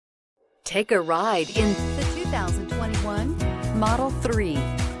Take a ride in the 2021 Model 3.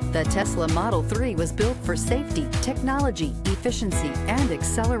 The Tesla Model 3 was built for safety, technology, efficiency, and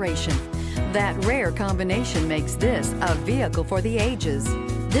acceleration. That rare combination makes this a vehicle for the ages.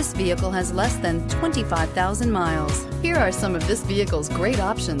 This vehicle has less than 25,000 miles. Here are some of this vehicle's great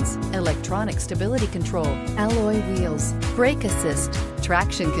options: electronic stability control, alloy wheels, brake assist,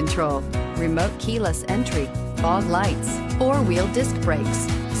 traction control, remote keyless entry, fog lights, four-wheel disc brakes,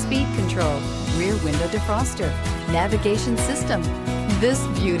 speed control, rear window defroster, navigation system. This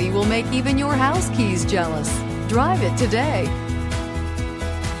beauty will make even your house keys jealous. Drive it today.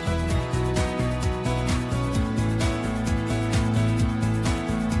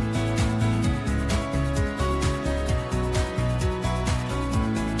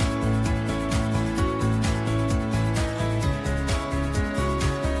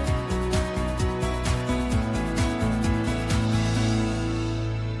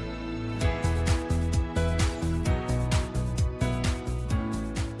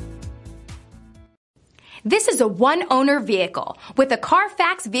 This is a one-owner vehicle with a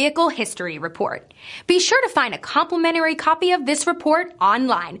CARFAX Vehicle History Report. Be sure to find a complimentary copy of this report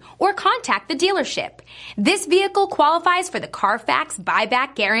online or contact the dealership. This vehicle qualifies for the CARFAX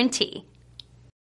Buyback Guarantee.